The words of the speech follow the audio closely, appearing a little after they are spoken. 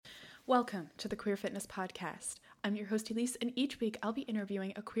Welcome to the Queer Fitness Podcast. I'm your host, Elise, and each week I'll be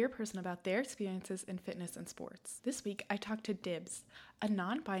interviewing a queer person about their experiences in fitness and sports. This week I talked to Dibs, a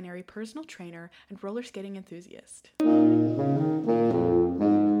non-binary personal trainer and roller skating enthusiast.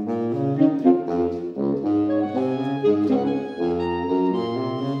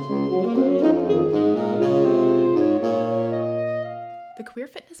 The Queer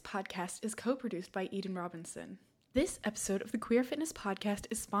Fitness Podcast is co-produced by Eden Robinson. This episode of the Queer Fitness Podcast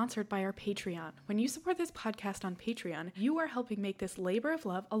is sponsored by our Patreon. When you support this podcast on Patreon, you are helping make this labor of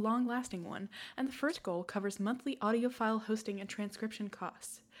love a long-lasting one, and the first goal covers monthly audio file hosting and transcription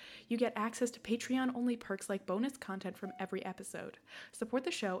costs. You get access to Patreon-only perks like bonus content from every episode. Support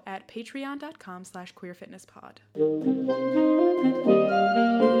the show at patreon.com/queerfitnesspod.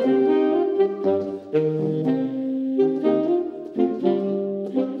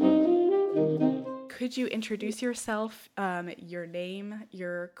 Could you introduce yourself, your name,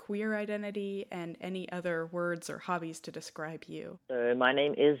 your queer identity, and any other words or hobbies to describe you? So my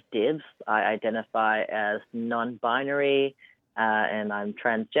name is Dibs. I identify as non-binary and I'm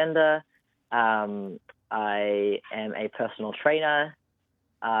transgender. I am a personal trainer.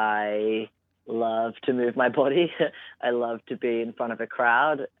 I love to move my body. I love to be in front of a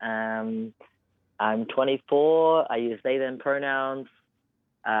crowd. I'm 24. I use they, them pronouns.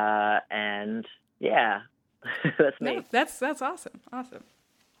 And yeah, that's me. No, that's awesome. Awesome.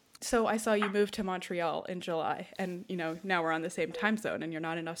 So I saw you move to Montreal in July, and now we're on the same time zone and you're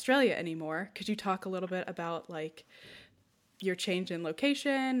not in Australia anymore. Could you talk a little bit about your change in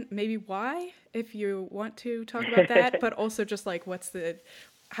location, maybe why, if you want to talk about that, but also just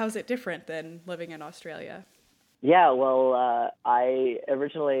how's it different than living in Australia? Yeah, well, I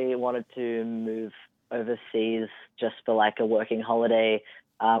originally wanted to move overseas just for a working holiday.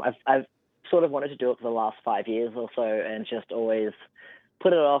 I've sort of wanted to do it for the last 5 years or so and just always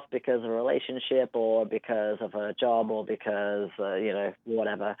put it off because of a relationship or because of a job or because,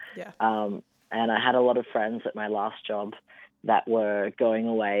 whatever. Yeah. And I had a lot of friends at my last job that were going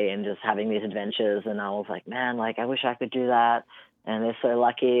away and just having these adventures. And I was like, man, I wish I could do that. And they're so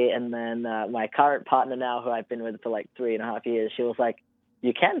lucky. And then my current partner now, who I've been with for 3.5 years, she was like,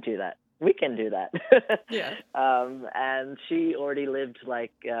 you can do that. We can do that. Yeah. And she already lived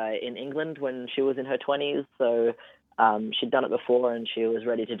in England when she was in her 20s. So she'd done it before and she was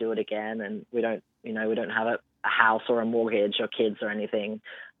ready to do it again. And we don't have a house or a mortgage or kids or anything.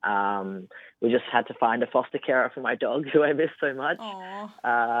 We just had to find a foster carer for my dog, who I miss so much.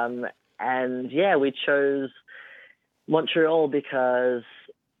 And yeah, we chose Montreal because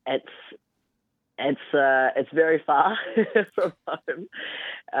it's very far from home.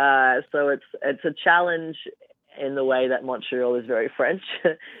 So it's a challenge in the way that Montreal is very French,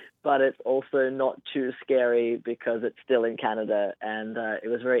 but it's also not too scary because it's still in Canada. And it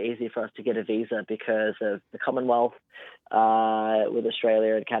was very easy for us to get a visa because of the Commonwealth with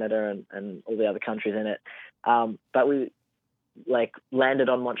Australia and Canada and all the other countries in it. But we landed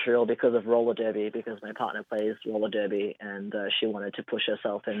on Montreal because of roller derby, because my partner plays roller derby and she wanted to push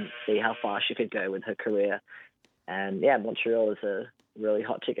herself and see how far she could go with her career. And yeah, Montreal is a really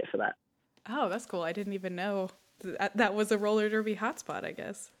hot ticket for that. Oh, that's cool. I didn't even know that was a roller derby hotspot, I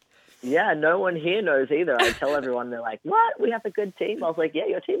guess. Yeah, no one here knows either. I tell everyone, they're like, what? We have a good team? I was like, yeah,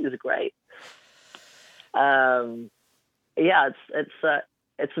 your team is great. Yeah,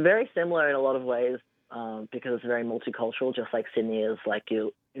 it's very similar in a lot of ways. Because it's very multicultural, just like Sydney is.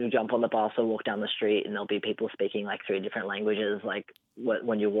 You jump on the bus or walk down the street and there'll be people speaking 3 different languages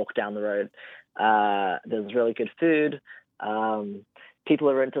when you walk down the road. There's really good food. People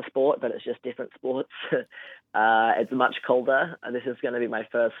are into sport, but it's just different sports. It's much colder. This is going to be my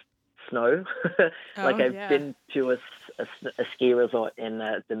first snow. I've been to a ski resort in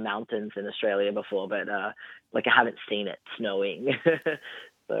the mountains in Australia before, but I haven't seen it snowing.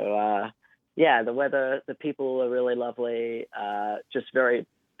 So yeah, the weather, the people are really lovely. I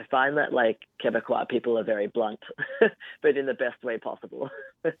find that Quebecois people are very blunt, but in the best way possible.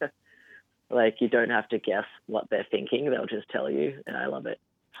 You don't have to guess what they're thinking. They'll just tell you, and I love it.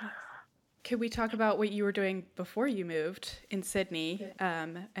 Could we talk about what you were doing before you moved in Sydney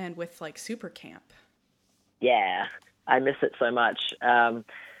and with Super Camp? Yeah, I miss it so much.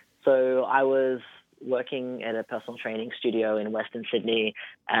 So I was working at a personal training studio in Western Sydney,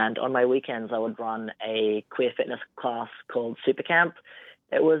 and on my weekends I would run a queer fitness class called Super Camp.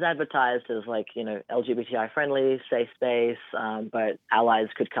 It was advertised as LGBTI friendly, safe space, but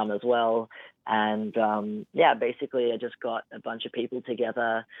allies could come as well. And basically I just got a bunch of people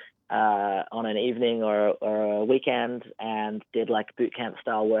together on an evening or a weekend and did boot camp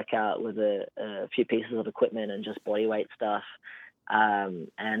style workout with a few pieces of equipment and just body weight stuff.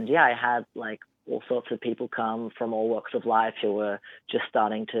 And yeah, I had like all sorts of people come from all walks of life who were just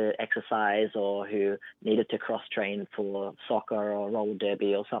starting to exercise or who needed to cross train for soccer or roller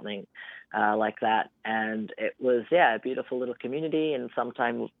derby or something like that. And it was, yeah, a beautiful little community. And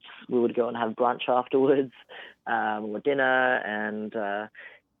sometimes we would go and have brunch afterwards or dinner. And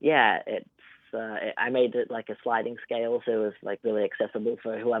yeah, I made it like a sliding scale, so it was like really accessible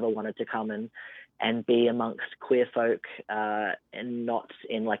for whoever wanted to come and be amongst queer folk and not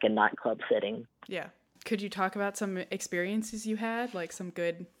in like a nightclub setting. Yeah. Could you talk about some experiences you had, like some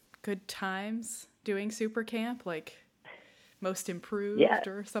good times doing Super Camp, like most improved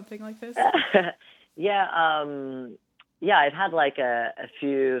or something like this? Yeah, I've had like a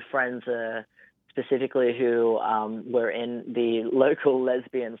few friends specifically who were in the local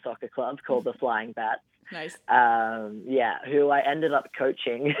lesbian soccer club called the Flying Bats. Nice. Who I ended up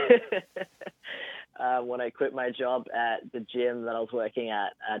coaching when I quit my job at the gym that I was working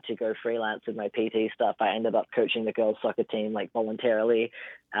at to go freelance with my PT stuff. I ended up coaching the girls soccer team like voluntarily,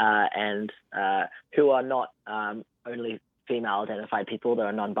 and who are not only female identified people, there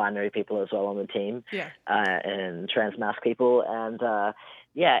are non-binary people as well on the team, and trans mask people. And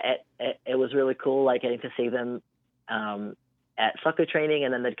it was really cool, like getting to see them at soccer training,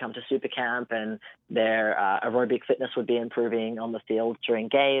 and then they'd come to Super Camp and their aerobic fitness would be improving on the field during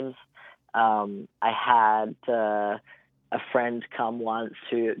games. I had a friend come once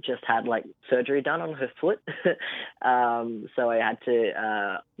who just had like surgery done on her foot. So I had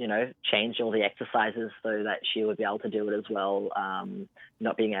to, change all the exercises so that she would be able to do it as well,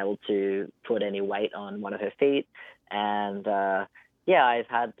 not being able to put any weight on one of her feet. And I've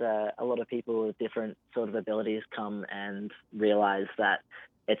had a lot of people with different sort of abilities come and realize that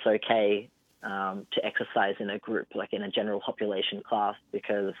it's okay to exercise in a group, like in a general population class,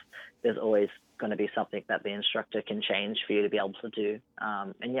 because there's always going to be something that the instructor can change for you to be able to do.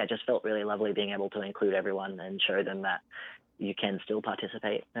 It just felt really lovely being able to include everyone and show them that you can still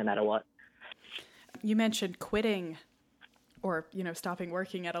participate no matter what. You mentioned quitting or, stopping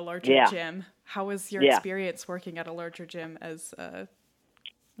working at a larger gym. How was your experience working at a larger gym as a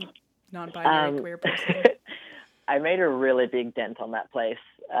non-binary queer person? I made a really big dent on that place.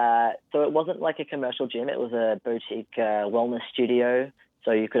 So it wasn't like a commercial gym. It was a boutique wellness studio.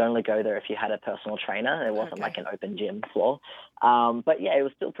 So you could only go there if you had a personal trainer. It wasn't like an open gym floor. It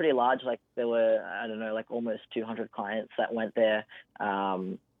was still pretty large. Like there were, like almost 200 clients that went there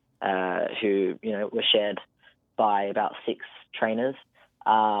who, were shared by about 6 trainers.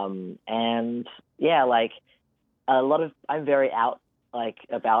 I'm very out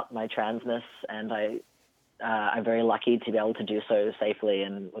about my transness, and I'm very lucky to be able to do so safely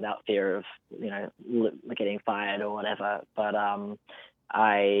and without fear of, getting fired or whatever. But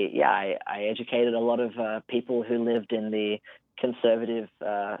I educated a lot of people who lived in the conservative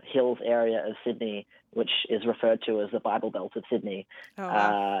hills area of Sydney, which is referred to as the Bible Belt of Sydney. Oh,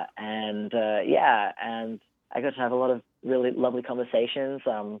 wow. And I got to have a lot of really lovely conversations.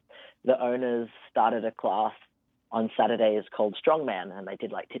 The owners started a class on Saturdays called Strongman, and they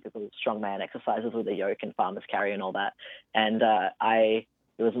did like typical strongman exercises with a yoke and farmer's carry and all that. And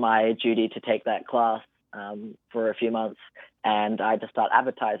it was my duty to take that class for a few months, and I had to start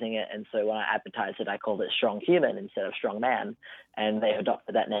advertising it. And so when I advertised it, I called it Strong Human instead of Strong Man, and they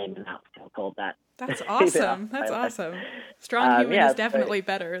adopted that name and now it's still called that. That's awesome. That's awesome. Strong Human is definitely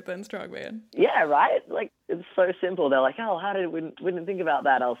better than Strong Man. Yeah, right? Like, it's so simple. They're like, oh, we didn't think about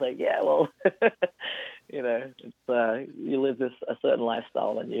that. I was like, yeah, well, it's, you live a certain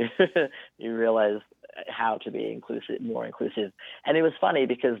lifestyle and you realize how to be more inclusive. And it was funny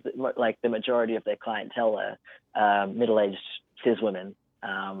because the majority of their clientele are middle-aged cis women.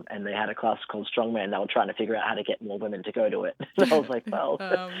 And they had a class called Strongman. They were trying to figure out how to get more women to go to it. And I was like, well,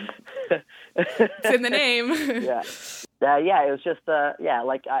 it's in the name. It was just,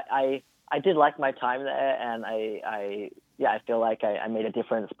 I did like my time there, and I feel like I made a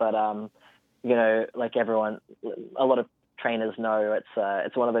difference. But, like everyone, a lot of trainers know,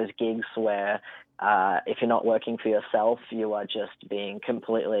 it's one of those gigs where if you're not working for yourself, you are just being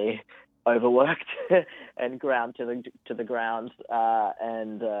completely overworked and ground to the ground.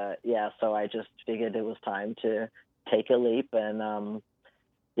 So I just figured it was time to take a leap and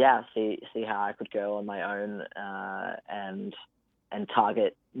see how I could go on my own and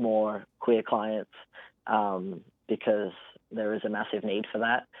target more queer clients because there is a massive need for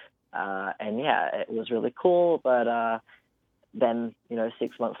that. It was really cool, but then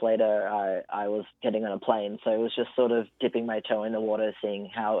 6 months later I was getting on a plane, so it was just sort of dipping my toe in the water, seeing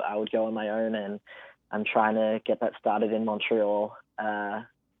how I would go on my own, and I'm trying to get that started in Montreal.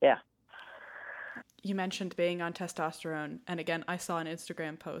 you mentioned being on testosterone. And again, I saw an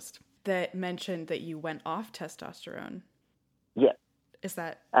Instagram post that mentioned that you went off testosterone. Yeah. Is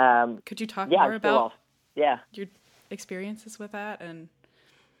that, could you talk yeah, more I'm still about off. Yeah. your experiences with that? And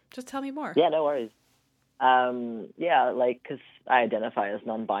just tell me more. Yeah, no worries. Yeah, like, because I identify as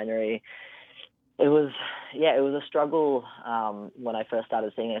non-binary. It was a struggle when I first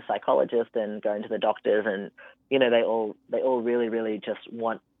started seeing a psychologist and going to the doctors, and they all really, really just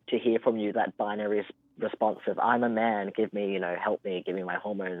want to hear from you that binary response of I'm a man, give me, help me, give me my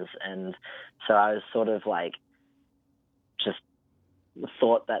hormones. And so I was sort of like just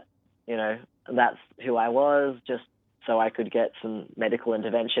thought that that's who I was, just so I could get some medical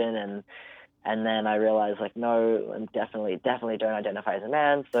intervention, and then I realized, like, no, I'm definitely don't identify as a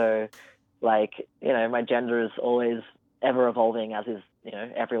man. So, like, my gender is always ever evolving, as is,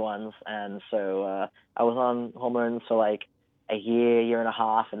 everyone's. And so I was on hormones for like a year and a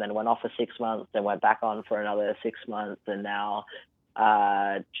half, and then went off for 6 months, then went back on for another 6 months. And now,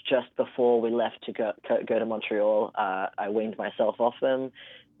 just before we left to go to Montreal, I weaned myself off them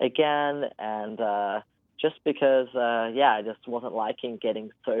again. And just because, I just wasn't liking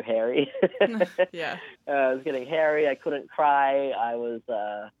getting so hairy. Yeah. I was getting hairy. I couldn't cry. I was,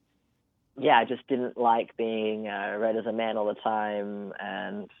 I just didn't like being read as a man all the time.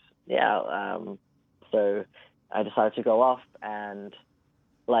 And so I decided to go off. And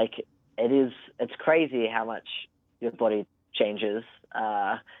like, it's crazy how much your body changes,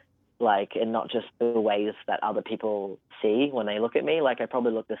 like, and not just the ways that other people see when they look at me. Like, I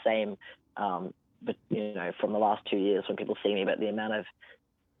probably look the same, but from the last 2 years when people see me, but the amount of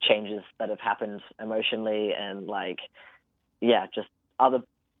changes that have happened emotionally and like, just other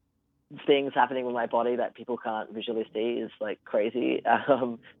things happening with my body that people can't visually see is like crazy.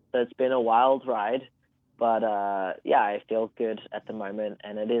 So it's been a wild ride, but I feel good at the moment,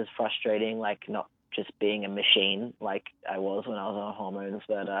 and it is frustrating, like, not just being a machine like I was when I was on hormones,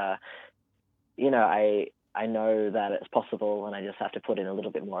 but I know that it's possible, and I just have to put in a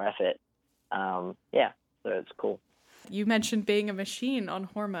little bit more effort. So it's cool. You mentioned being a machine on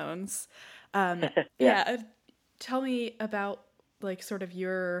hormones. Tell me about, like, sort of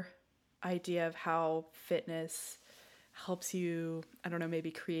your idea of how fitness helps you, I don't know,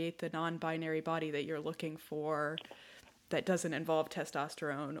 maybe create the non-binary body that you're looking for that doesn't involve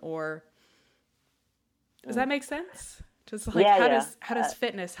testosterone, or does that make sense? Just like, how does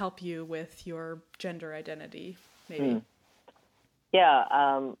fitness help you with your gender identity, maybe?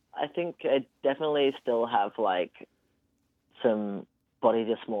 I think I definitely still have like some body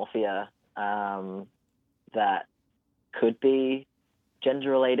dysmorphia that could be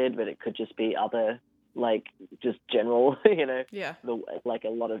gender related, but it could just be other, like, just general, like a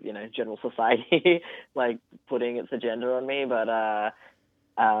lot of, general society, like, putting its agenda on me. But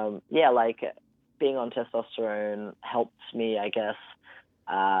like, being on testosterone helps me, I guess,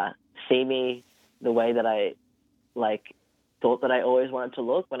 see me the way that I, like, thought that I always wanted to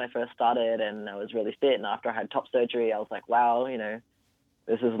look when I first started, and I was really fit. And after I had top surgery, I was like, wow,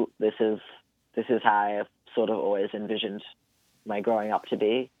 this is how I sort of always envisioned my growing up to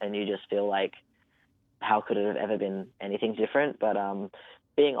be. And you just feel like, how could it have ever been anything different? But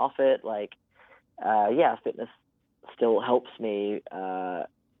being off it, like, fitness still helps me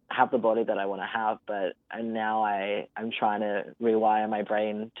have the body that I want to have. But now I'm trying to rewire my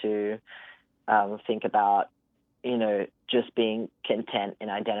brain to think about, just being content in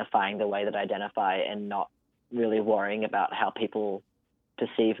identifying the way that I identify, and not really worrying about how people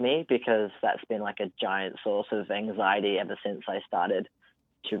perceive me, because that's been like a giant source of anxiety ever since I started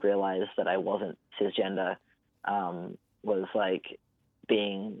to realize that I wasn't cisgender. Was like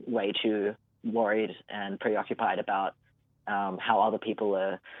being way too worried and preoccupied about how other people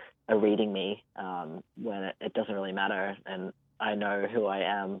are reading me, when it doesn't really matter, and I know who I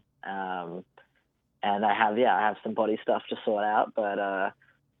am. And I have some body stuff to sort out, but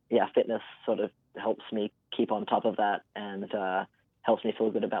fitness sort of helps me keep on top of that, and helps me feel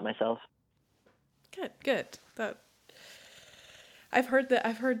good about myself. Good. I've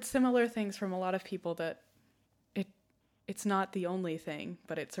heard similar things from a lot of people, that it's not the only thing,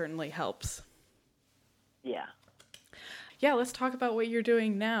 but it certainly helps. Yeah, let's talk about what you're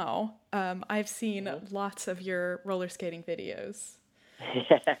doing now. I've seen lots of your roller skating videos.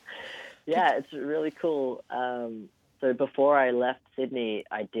 Yeah, it's really cool. So before I left Sydney,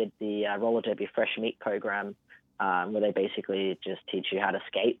 I did the Roller Derby Fresh Meat program, where they basically just teach you how to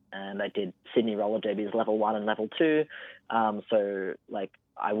skate. And I did Sydney Roller Derby's level 1 and level 2. So like,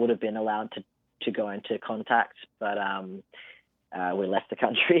 I would have been allowed to go into contact, but we left the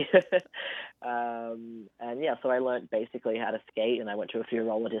country. And yeah, so I learned basically how to skate, and I went to a few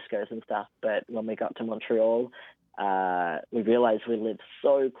roller discos and stuff. But when we got to Montreal, we realized we lived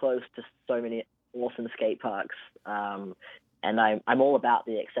so close to so many awesome skate parks. And I'm all about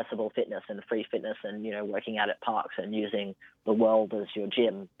the accessible fitness and free fitness and, working out at parks and using the world as your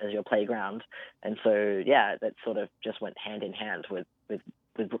gym, as your playground. And so, yeah, that sort of just went hand in hand with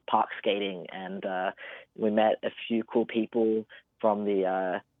park skating. And we met a few cool people from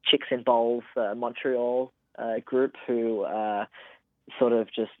the Chicks in Bowls Montreal group who sort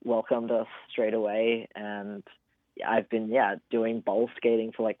of just welcomed us straight away. And I've been, doing bowl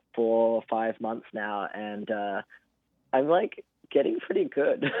skating for like 4 or 5 months now. And I'm like getting pretty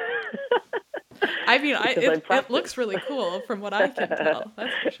good. I mean, it looks really cool from what I can tell.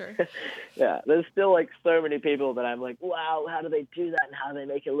 That's for sure. Yeah, there's still like so many people that I'm like, wow, how do they do that? And how do they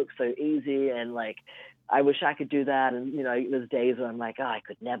make it look so easy? And like, I wish I could do that. And, there's days where I'm like, oh, I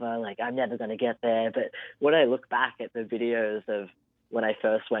could never, like, I'm never going to get there. But when I look back at the videos of when I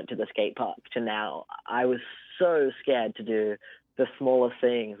first went to the skate park to now, I was so scared to do the smallest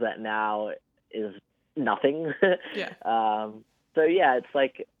things that now is nothing. Yeah. So yeah, it's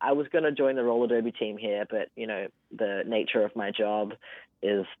like I was going to join the roller derby team here, but the nature of my job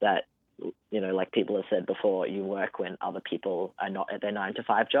is that like people have said before, you work when other people are not at their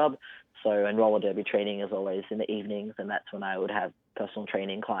 9-to-5 job. So, and roller derby training is always in the evenings, and that's when I would have personal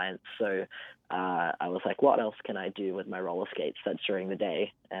training clients. So I was like, what else can I do with my roller skates that's during the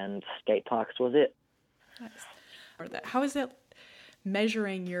day? And skate parks was it. Nice. How is it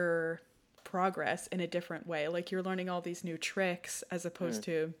measuring your progress in a different way? Like, you're learning all these new tricks as opposed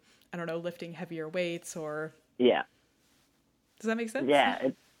to, I don't know, lifting heavier weights or... Yeah. Does that make sense? Yeah.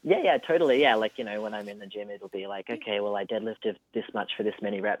 Yeah, totally. Yeah, like, when I'm in the gym, it'll be like, okay, well, I deadlifted this much for this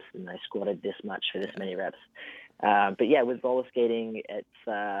many reps, and I squatted this much for this many reps. But yeah, with roller skating,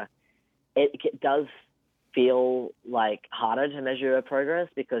 it does feel like harder to measure your progress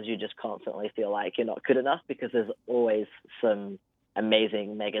because you just constantly feel like you're not good enough because there's always some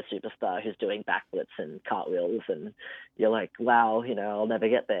amazing mega superstar who's doing backflips and cartwheels, and you're like, wow, I'll never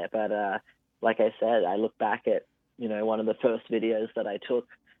get there. But like I said, I look back at one of the first videos that I took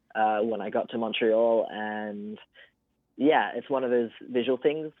when I got to Montreal, and yeah, it's one of those visual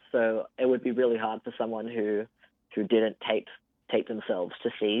things. So it would be really hard for someone who didn't tape themselves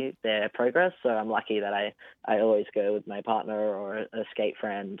to see their progress. So I'm lucky that I always go with my partner or a skate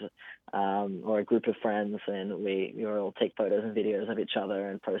friend or a group of friends, and we all take photos and videos of each other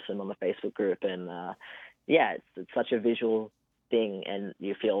and post them on the Facebook group. And yeah, it's such a visual thing, and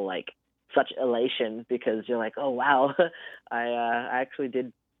you feel like such elation because you're like, oh wow, I actually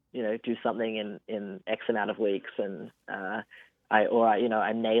did do something in X amount of weeks, and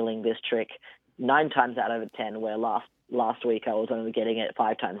I'm nailing this trick 9 times out of 10, where last week I was only getting it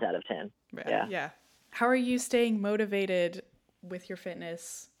 5 times out of 10. Yeah. How are you staying motivated with your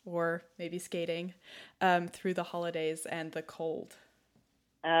fitness or maybe skating through the holidays and the cold?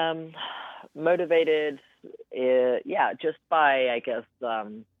 Motivated, just by, I guess,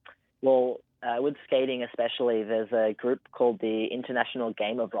 with skating especially, there's a group called the International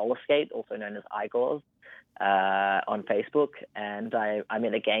Game of Roller Skate, also known as IGORS, on Facebook, and I'm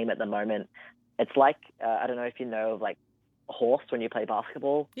in a game at the moment. It's like, I don't know if you know of like horse when you play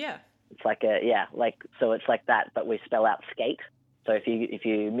basketball. Yeah. It's like so it's like that, but we spell out skate. So if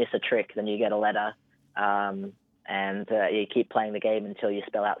you miss a trick, then you get a letter, and you keep playing the game until you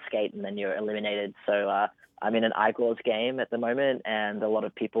spell out skate, and then you're eliminated. So I'm in an IGORS game at the moment, and a lot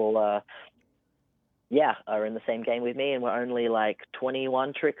of people are in the same game with me, and we're only like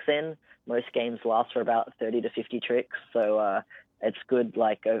 21 tricks in. Most games last for about 30 to 50 tricks. So it's good,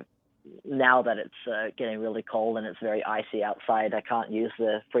 like now that it's getting really cold and it's very icy outside, I can't use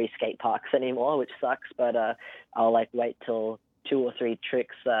the free skate parks anymore, which sucks. But I'll like wait till 2 or 3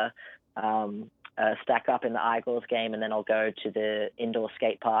 tricks stack up in the IGORS game, and then I'll go to the indoor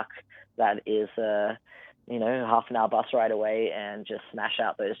skate park that is half an hour bus ride away, and just smash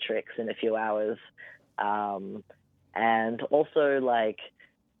out those tricks in a few hours. And also, like,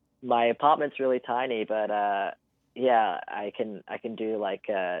 my apartment's really tiny, but I can do like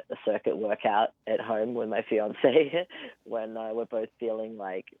a circuit workout at home with my fiance when we're both feeling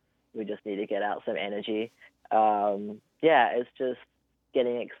like we just need to get out some energy. It's just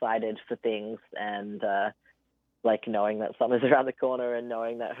getting excited for things, and like knowing that summer's around the corner, and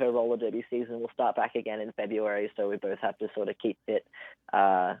knowing that her roller derby season will start back again in February. So we both have to sort of keep fit,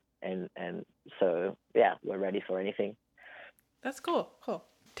 and so we're ready for anything. That's cool.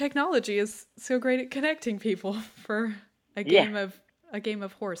 Technology is so great at connecting people for a game of a game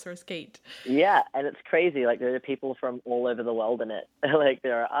of horse or skate. Yeah, and it's crazy. Like, there are people from all over the world in it. Like,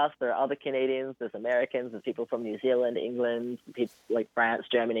 there are us, there are other Canadians, there's Americans, there's people from New Zealand, England, people like France,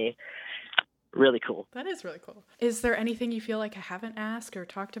 Germany. Really cool. That is really cool. Is there anything you feel like I haven't asked or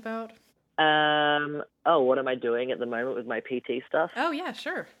talked about? What am I doing at the moment with my PT stuff? Oh, yeah,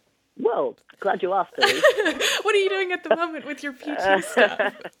 sure. Well, glad you asked, Elise. What are you doing at the moment with your PT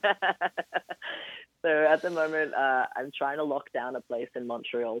stuff? So at the moment, I'm trying to lock down a place in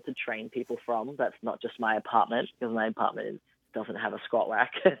Montreal to train people from. That's not just my apartment, because my apartment doesn't have a squat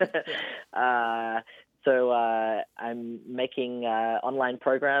rack. So I'm making online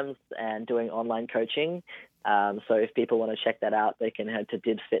programs and doing online coaching. So if people want to check that out, they can head to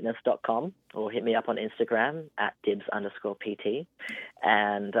dibsfitness.com or hit me up on Instagram at dibs_PT.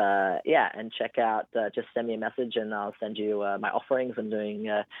 And and check out, just send me a message and I'll send you my offerings. I'm doing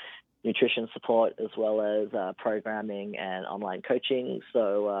nutrition support as well as programming and online coaching.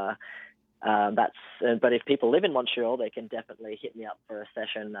 So but if people live in Montreal, they can definitely hit me up for a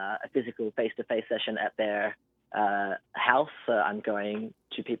session, a physical face-to-face session at their house. I'm going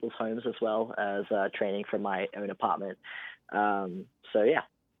to people's homes as well as training from my own apartment. So yeah.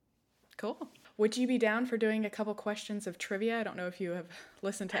 Cool. Would you be down for doing a couple questions of trivia? I don't know if you have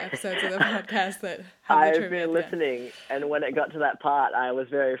listened to episodes of the podcast that have the trivia. I've been listening, and when it got to that part, I was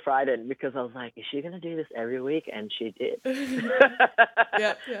very frightened because I was like, is she going to do this every week? And she did.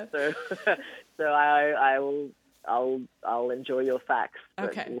 Yeah. So I'll enjoy your facts.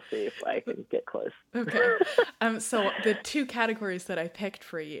 Okay. We'll see if I can get close. Okay. So the two categories that I picked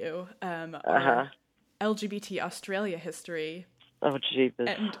for you are LGBT Australia history. Oh, jeepers.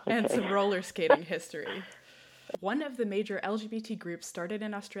 And some roller skating history. One of the major LGBT groups started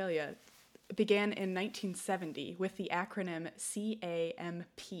in Australia began in 1970 with the acronym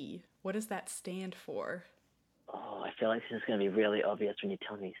CAMP. What does that stand for? Oh, I feel like this is going to be really obvious when you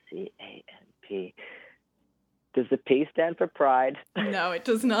tell me CAMP. Does the P stand for pride? No, it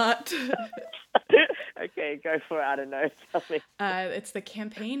does not. Okay, go for it. I don't know. Tell me. It's the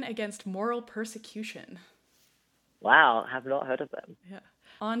Campaign Against Moral Persecution. Wow, have not heard of them. Yeah.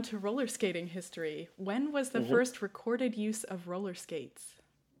 On to roller skating history. When was the first recorded use of roller skates?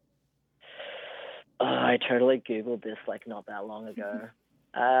 Oh, I totally Googled this like not that long ago.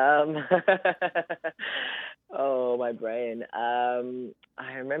 Oh, my brain. I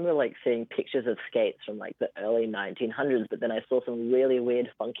remember like seeing pictures of skates from like the early 1900s, but then I saw some really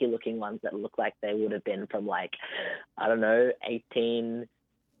weird, funky looking ones that looked like they would have been from like, I don't know,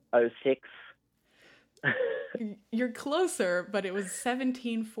 1806. You're closer, but it was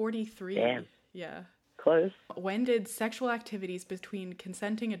 1743. Damn. Yeah. Close. When did sexual activities between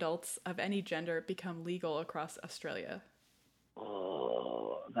consenting adults of any gender become legal across Australia?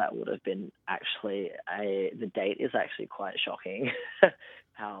 Oh, that would have been actually the date is actually quite shocking.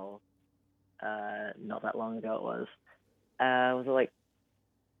 How not that long ago it was. Was it like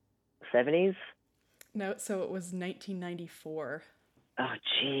 70s? No, so it was 1994. Oh,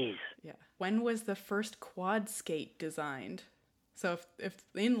 jeez. Yeah. When was the first quad skate designed? So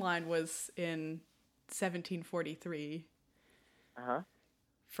if the inline was in 1743,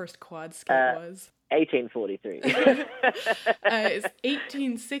 first quad skate was 1843. It's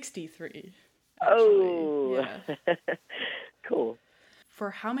 1863. Actually. Oh, yeah. Cool.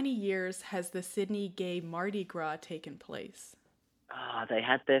 For how many years has the Sydney Gay Mardi Gras taken place? They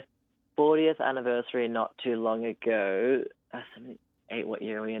had their 40th anniversary not too long ago. 78, what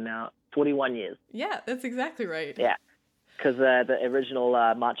year are we in now? 41 years. Yeah, that's exactly right. Yeah, because the original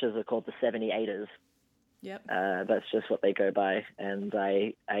marches are called the 78ers. Yep. That's just what they go by, and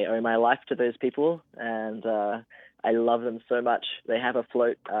I owe my life to those people, and I love them so much. They have a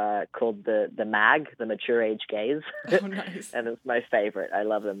float called the MAG, the Mature Age Gays. Oh, nice. And it's my favorite. I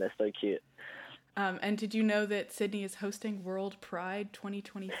love them. They're so cute. And did you know that Sydney is hosting World Pride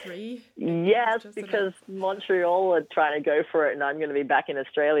 2023? Yes, because Montreal are trying to go for it, and I'm going to be back in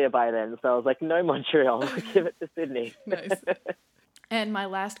Australia by then. So I was like, no, Montreal, give it to Sydney. Nice. And my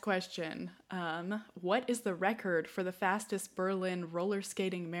last question, what is the record for the fastest Berlin roller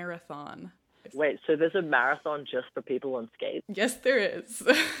skating marathon? Wait, so there's a marathon just for people on skates? Yes, there is.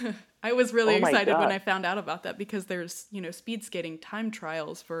 I was really excited when I found out about that because there's, speed skating time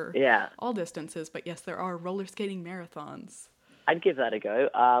trials for all distances. But yes, there are roller skating marathons. I'd give that a go.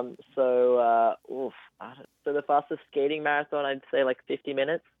 So the fastest skating marathon, I'd say like 50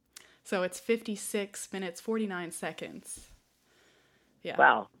 minutes. So it's 56 minutes, 49 seconds. Yeah.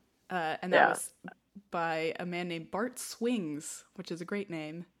 Wow. And that was by a man named Bart Swings, which is a great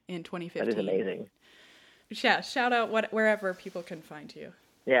name, in 2015. That is amazing. Yeah, shout out wherever people can find you.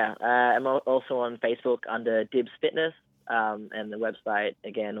 Yeah, I'm also on Facebook under Dibs Fitness. And the website,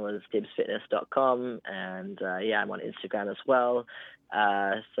 again, was tibbsfitness.com. And I'm on Instagram as well.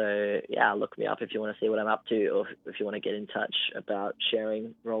 Look me up if you want to see what I'm up to, or if you want to get in touch about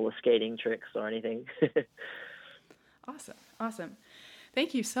sharing roller skating tricks or anything. Awesome.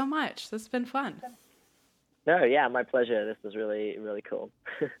 Thank you so much. This has been fun. No, yeah, my pleasure. This was really, really cool.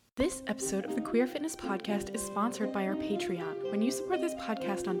 This episode of the Queer Fitness Podcast is sponsored by our Patreon. When you support this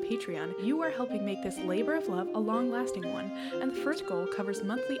podcast on Patreon, you are helping make this labor of love a long-lasting one, and the first goal covers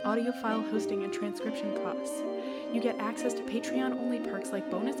monthly audio file hosting and transcription costs. You get access to Patreon-only perks like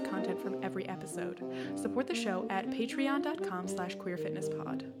bonus content from every episode. Support the show at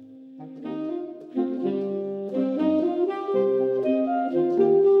patreon.com/queerfitnesspod.